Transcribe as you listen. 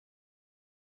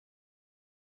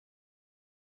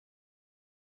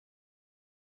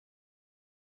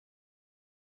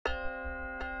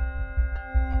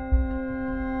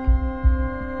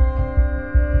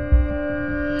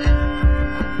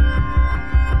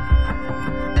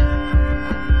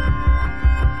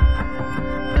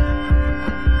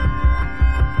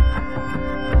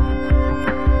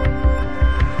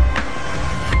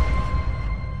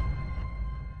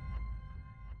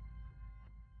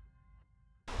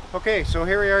Okay, so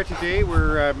here we are today.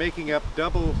 We're making up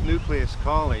double nucleus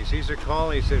colonies. These are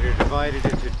colonies that are divided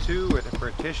into two with a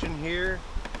partition here.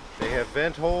 They have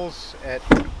vent holes at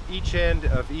each end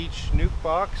of each nuke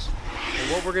box.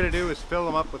 And what we're going to do is fill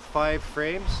them up with 5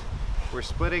 frames. We're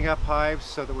splitting up hives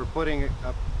so that we're putting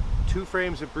up 2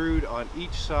 frames of brood on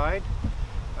each side.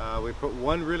 We put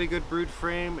 1 really good brood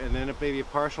frame and then maybe a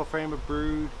partial frame of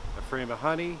brood, a frame of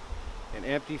honey, an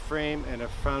empty frame, and a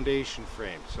foundation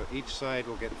frame. So each side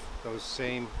will get those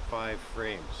same 5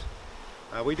 frames.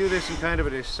 We do this in kind of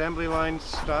an assembly line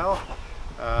style.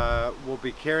 We'll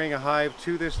be carrying a hive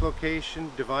to this location,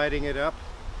 dividing it up,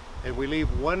 and we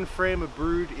leave 1 frame of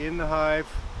brood in the hive.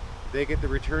 They get the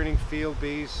returning field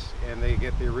bees and they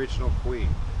get the original queen.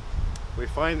 We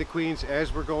find the queens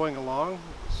as we're going along,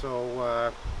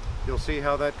 so you'll see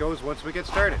how that goes once we get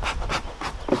started.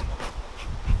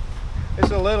 It's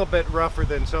a little bit rougher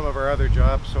than some of our other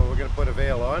jobs, so we're going to put a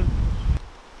veil on.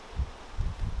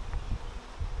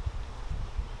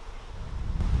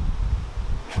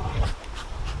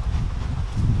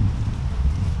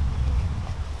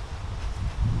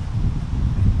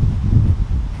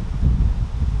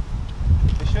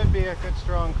 It should be a good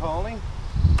strong colony,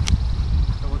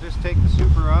 so we'll just take the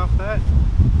super off that.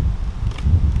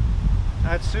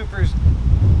 That super's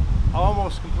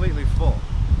almost completely full.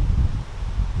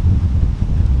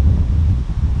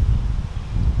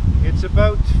 It's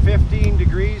about 15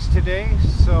 degrees today,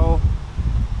 so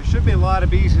there should be a lot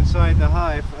of bees inside the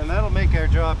hive, and that'll make our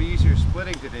job easier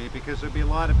splitting today because there'll be a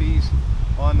lot of bees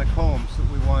on the combs that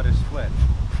we want to split.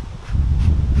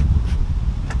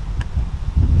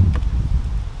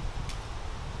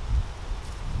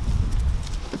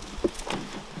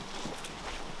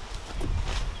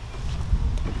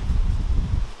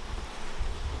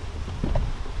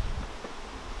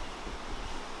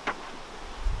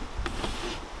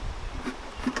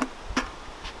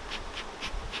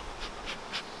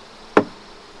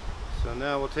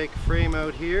 Now we'll take a frame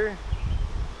out here.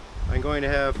 I'm going to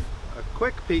have a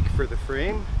quick peek for the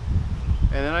frame,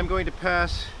 and then I'm going to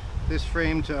pass this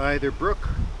frame to either Brooke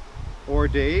or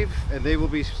Dave, and they will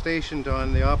be stationed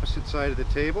on the opposite side of the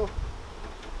table.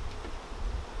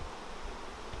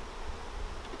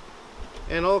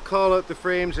 And I'll call out the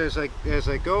frames as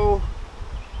I go.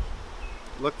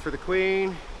 Look for the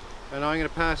queen, and I'm going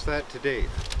to pass that to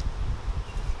Dave.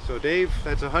 So Dave,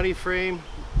 that's a honey frame,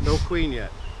 no queen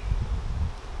yet.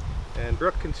 And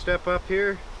Brooke can step up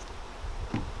here.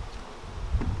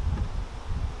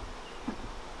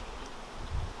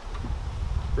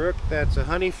 Brooke, that's a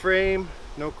honey frame,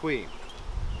 no queen.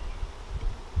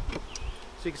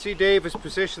 So you can see Dave has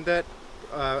positioned that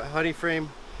honey frame,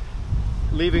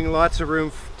 leaving lots of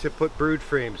room to put brood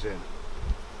frames in.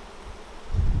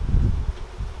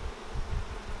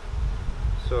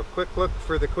 So a quick look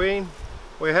for the queen.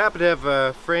 We happen to have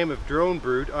a frame of drone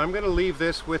brood. I'm going to leave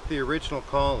this with the original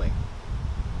colony.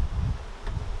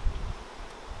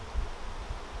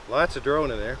 Lots of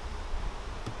drone in there,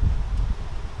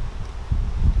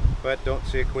 but don't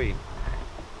see a queen.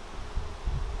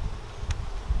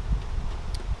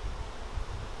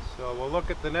 So we'll look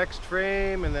at the next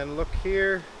frame and then look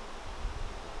here.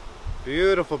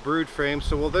 Beautiful brood frame.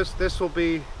 So this will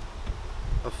be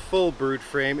a full brood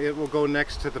frame. It will go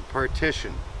next to the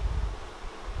partition.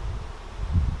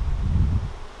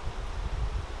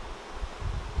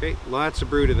 Okay, lots of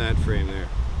brood in that frame there.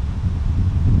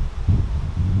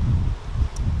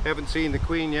 Haven't seen the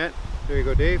queen yet. There you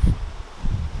go, Dave.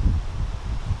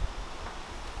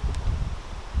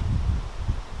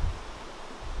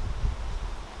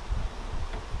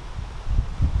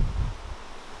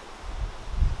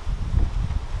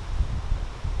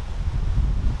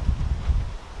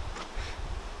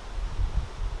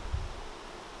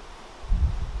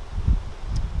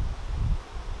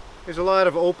 There's a lot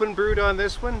of open brood on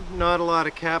this one, not a lot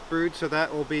of cap brood, so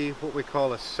that will be what we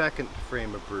call a second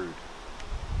frame of brood.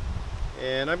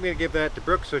 And I'm going to give that to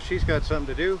Brooke so she's got something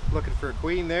to do, looking for a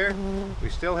queen there. We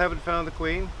still haven't found the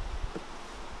queen.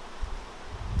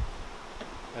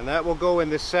 And that will go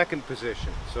in the second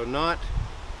position, so not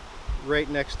right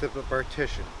next to the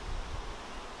partition.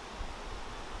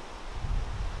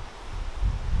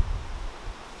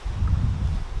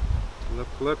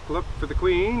 Look for the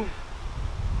queen.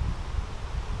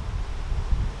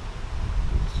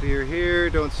 See her here,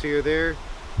 don't see her there.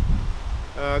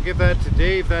 I'll give that to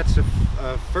Dave. That's a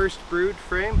first brood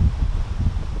frame.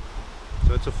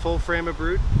 So it's a full frame of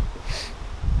brood.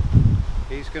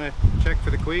 He's going to check for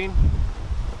the queen.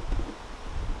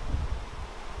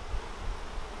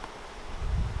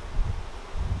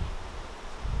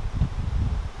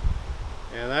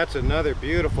 And that's another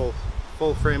beautiful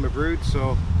full frame of brood.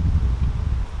 So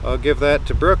I'll give that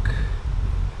to Brooke,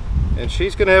 and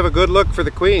she's going to have a good look for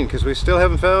the queen because we still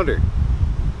haven't found her.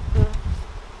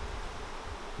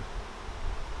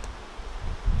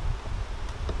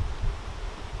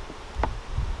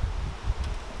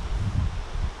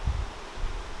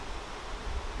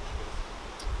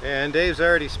 And Dave's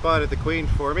already spotted the queen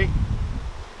for me,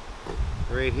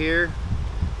 right here.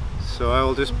 So I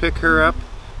will just pick her up.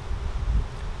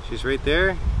 She's right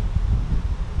there.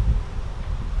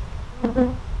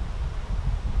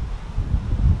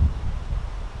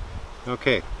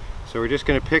 Okay, so we're just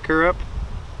going to pick her up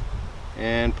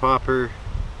and pop her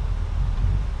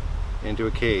into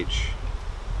a cage.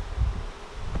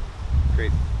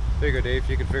 Great. There you go, Dave.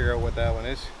 You can figure out what that one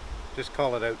is. Just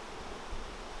call it out.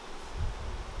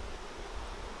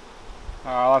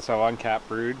 That's a uncapped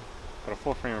brood, but a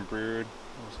full frame of brood,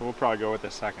 so we'll probably go with the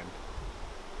second.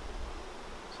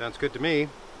 Sounds good to me.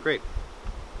 Great.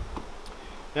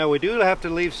 Now we do have to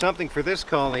leave something for this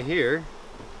colony here,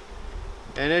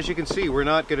 and as you can see, we're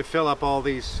not going to fill up all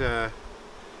these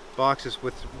boxes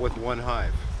with one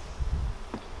hive.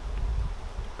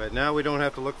 But now we don't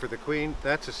have to look for the queen.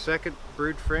 That's a second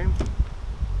brood frame.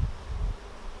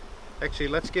 Actually,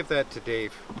 let's give that to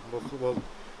Dave.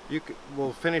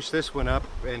 We'll finish this one up,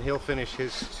 and he'll finish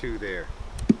his two there.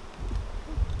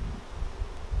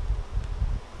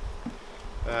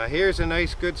 Here's a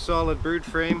nice, good, solid brood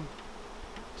frame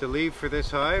to leave for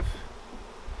this hive.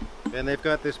 And they've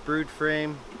got this brood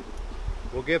frame.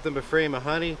 We'll give them a frame of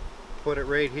honey, put it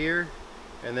right here,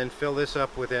 and then fill this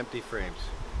up with empty frames.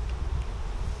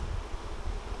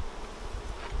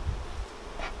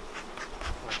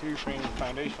 Two frame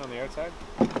foundation on the outside.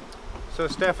 So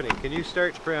Stephanie, can you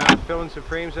start filling some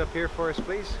frames up here for us,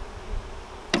 please?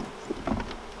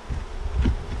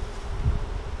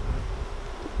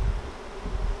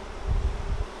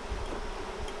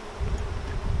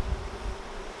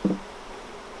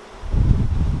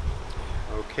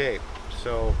 Okay,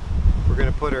 so we're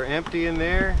going to put our empty in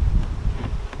there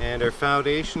and our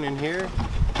foundation in here.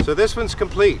 So this one's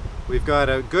complete. We've got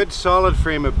a good solid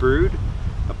frame of brood,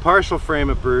 a partial frame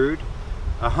of brood,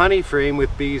 a honey frame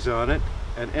with bees on it,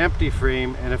 an empty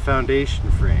frame, and a foundation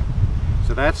frame.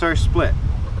 So that's our split.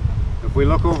 If we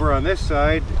look over on this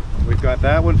side, we've got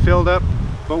that one filled up,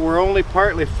 but we're only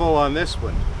partly full on this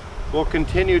one. We'll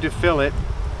continue to fill it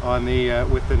on the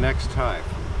with the next hive.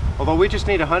 Although we just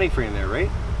need a honey frame there, right?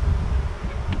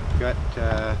 Got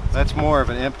that's more of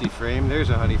an empty frame.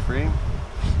 There's a honey frame.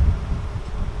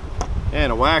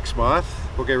 And a wax moth.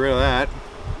 We'll get rid of that.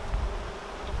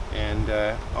 And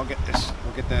I'll get this.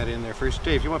 We'll get that in there first.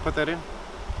 Dave, you want to put that in?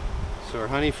 So our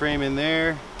honey frame in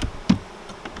there.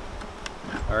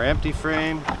 Our empty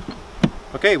frame.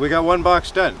 Okay, we got one box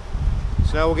done.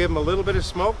 So now we'll give them a little bit of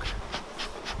smoke.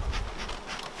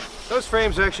 Those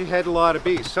frames actually had a lot of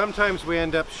bees. Sometimes we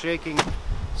end up shaking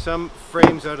some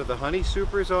frames out of the honey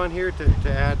supers on here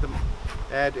to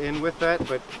add in with that,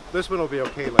 but this one will be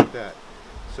okay like that.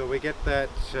 So we get that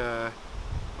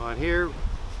on here.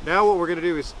 Now what we're going to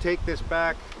do is take this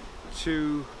back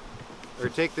to, or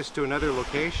take this to another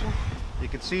location. You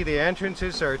can see the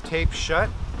entrances are taped shut,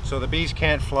 so the bees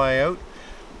can't fly out.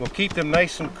 We'll keep them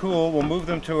nice and cool. We'll move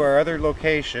them to our other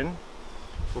location.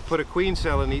 We'll put a queen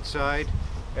cell in each side,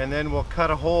 and then we'll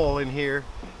cut a hole in here,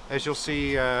 as you'll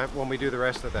see when we do the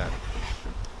rest of that.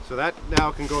 So that now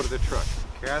can go to the truck.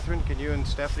 Catherine, can you and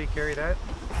Stephanie carry that?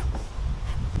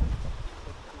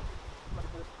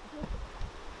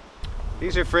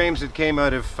 These are frames that came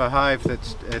out of a hive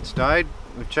that's died.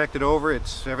 We've checked it over.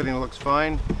 Everything looks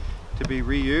fine to be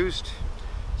reused.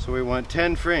 So we want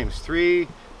 10 frames, 3,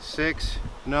 6,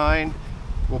 9.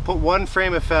 We'll put one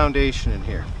frame of foundation in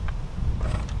here.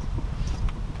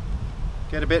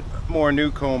 Get a bit more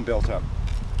new comb built up.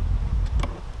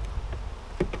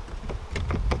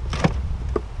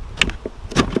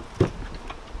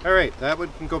 All right, that one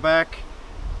can go back,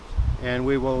 and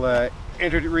we will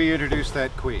reintroduce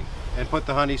that queen and put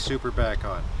the honey super back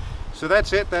on. So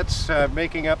that's it. That's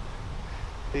making up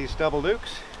these double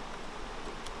nukes.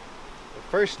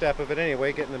 The first step of it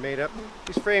anyway, getting them made up.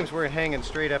 These frames weren't hanging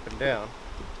straight up and down,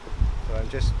 so I'm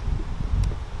just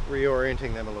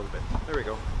reorienting them a little bit. There we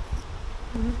go.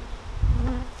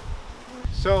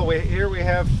 So here we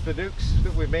have the nukes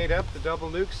that we've made up, the double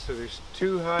nukes. So there's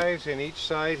 2 hives in each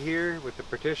side here with the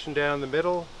partition down the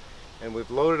middle, and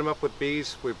we've loaded them up with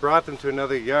bees. We've brought them to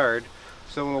another yard,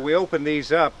 so when we open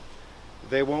these up,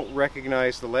 they won't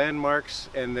recognize the landmarks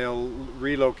and they'll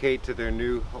relocate to their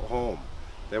new home.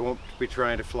 They won't be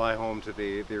trying to fly home to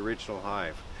the original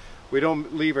hive. We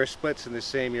don't leave our splits in the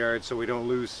same yard, so we don't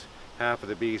lose half of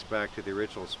the bees back to the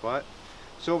original spot.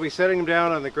 So we'll be setting them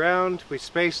down on the ground. We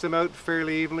space them out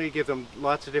fairly evenly, give them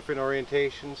lots of different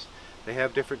orientations. They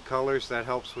have different colors, that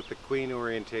helps with the queen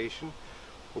orientation.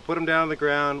 We'll put them down on the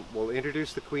ground, we'll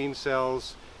introduce the queen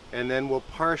cells, and then we'll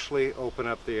partially open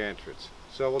up the entrance.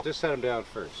 So we'll just set them down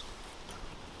first.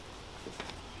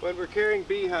 When we're carrying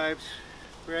beehives,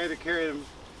 we either carry them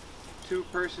 2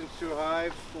 persons to a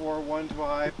hive or 1 to a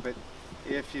hive, but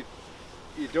if you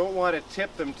don't want to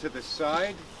tip them to the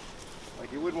side,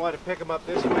 like you wouldn't want to pick them up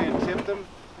this way and tip them,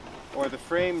 or the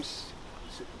frames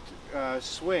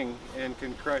swing and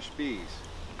can crush bees.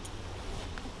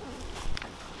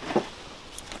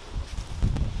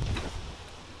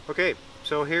 Okay,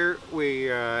 so here we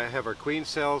have our queen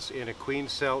cells in a queen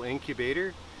cell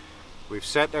incubator. We've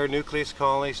set our nucleus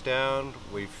colonies down,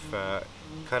 we've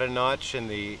cut a notch in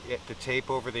the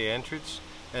tape over the entrance,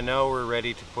 and now we're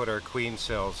ready to put our queen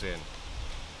cells in.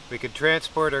 We can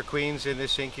transport our queens in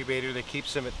this incubator that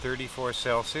keeps them at 34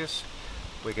 Celsius.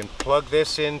 We can plug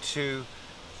this into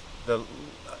the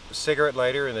cigarette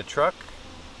lighter in the truck,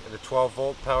 the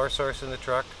 12-volt power source in the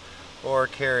truck, or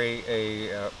carry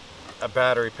a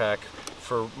battery pack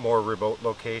for more remote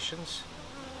locations.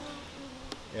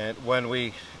 And when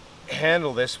we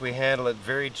handle this, we handle it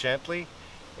very gently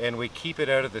and we keep it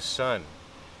out of the sun.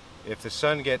 If the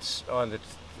sun gets on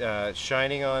the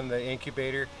shining on the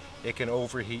incubator, it can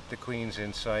overheat the queens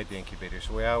inside the incubator,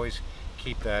 so we always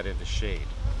keep that in the shade.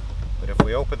 But if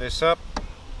we open this up,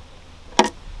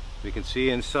 we can see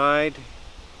inside,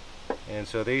 and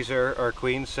so these are our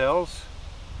queen cells.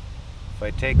 If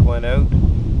I take one out,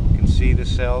 you can see the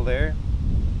cell there.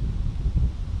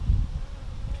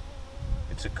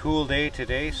 It's a cool day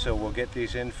today, so we'll get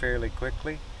these in fairly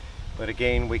quickly, but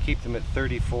again, we keep them at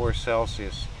 34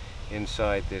 Celsius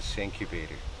inside this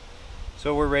incubator.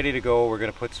 So we're ready to go. We're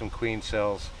going to put some queen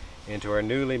cells into our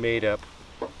newly made up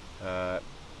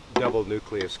double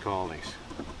nucleus colonies.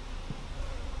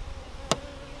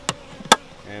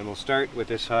 And we'll start with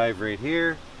this hive right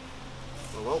here.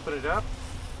 We'll open it up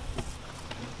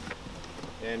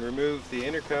and remove the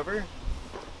inner cover.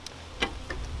 You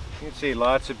can see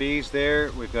lots of bees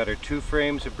there. We've got our 2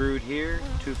 frames of brood here,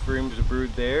 2 frames of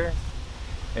brood there.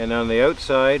 And on the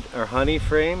outside are honey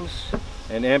frames,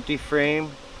 an empty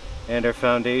frame, and our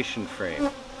foundation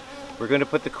frame. We're going to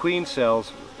put the queen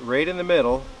cells right in the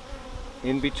middle,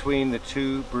 in between the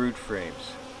 2 brood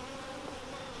frames.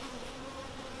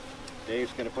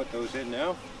 Dave's going to put those in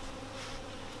now.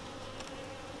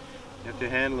 You have to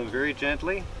handle them very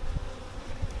gently.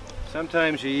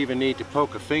 Sometimes you even need to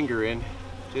poke a finger in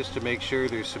just to make sure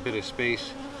there's a bit of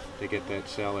space to get that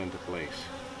cell into place.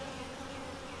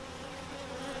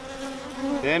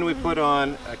 Then we put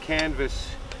on a canvas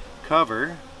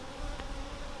cover,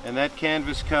 and that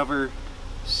canvas cover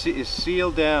is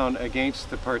sealed down against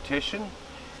the partition,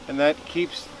 and that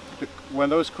keeps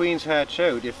when those queens hatch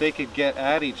out, if they could get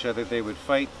at each other, they would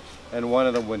fight and one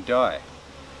of them would die.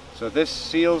 So this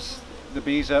seals the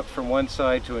bees up from one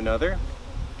side to another,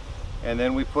 and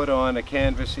then we put on a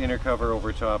canvas inner cover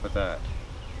over top of that.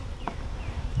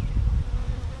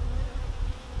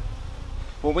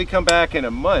 When we come back in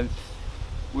a month,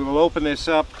 we will open this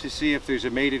up to see if there's a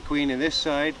mated queen in this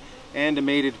side and a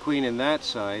mated queen in that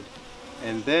side,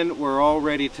 and then we're all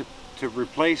ready to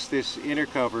replace this inner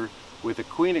cover with a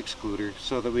queen excluder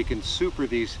so that we can super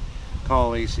these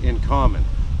colonies in common.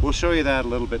 We'll show you that a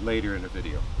little bit later in the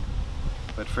video.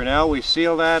 But for now, we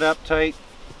seal that up tight,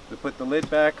 we put the lid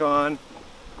back on,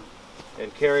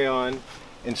 and carry on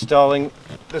installing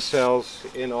the cells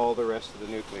in all the rest of the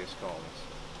nucleus colonies.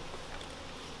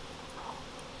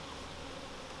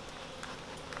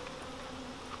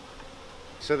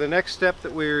 So the next step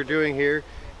that we're doing here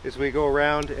is we go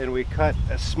around and we cut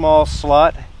a small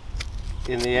slot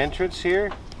in the entrance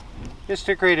here, just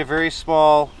to create a very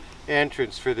small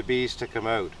entrance for the bees to come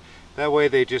out. That way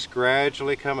they just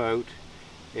gradually come out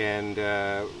and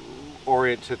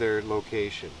orient to their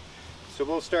location. So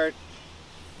we'll start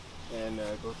and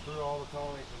go through all the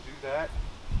colonies and do that.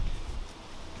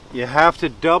 You have to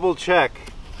double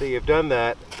check that you've done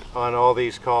that on all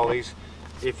these colonies.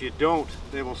 If you don't,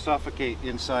 they will suffocate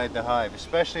inside the hive,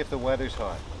 especially if the weather's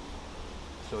hot.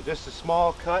 So just a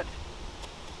small cut.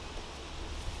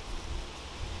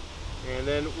 And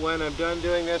then when I'm done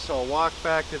doing this, I'll walk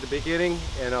back to the beginning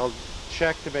and I'll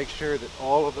check to make sure that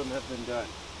all of them have been done.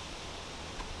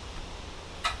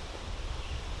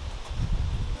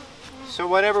 So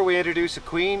whenever we introduce a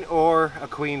queen or a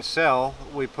queen cell,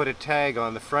 we put a tag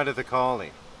on the front of the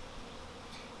colony.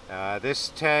 This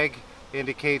tag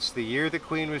indicates the year the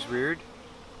queen was reared,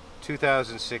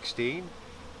 2016,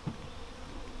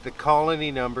 the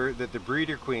colony number that the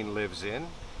breeder queen lives in,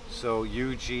 so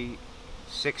UG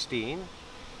 16,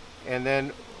 and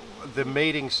then the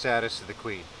mating status of the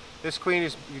queen. This queen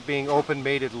is being open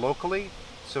mated locally,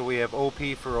 so we have OP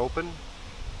for open,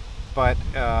 but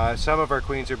some of our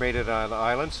queens are mated on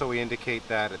islands, so we indicate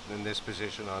that in this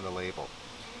position on the label.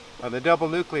 On the double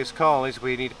nucleus colonies,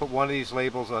 we need to put one of these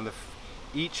labels on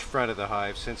each front of the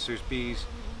hive, since there's bees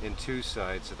in two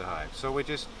sides of the hive. So we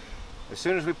just, as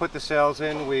soon as we put the cells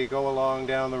in, we go along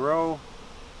down the row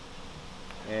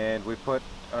and we put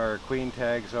our queen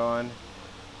tags on.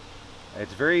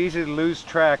 It's very easy to lose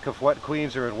track of what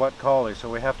queens are in what colony, so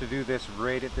we have to do this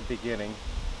right at the beginning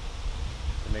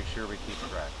to make sure we keep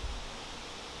track.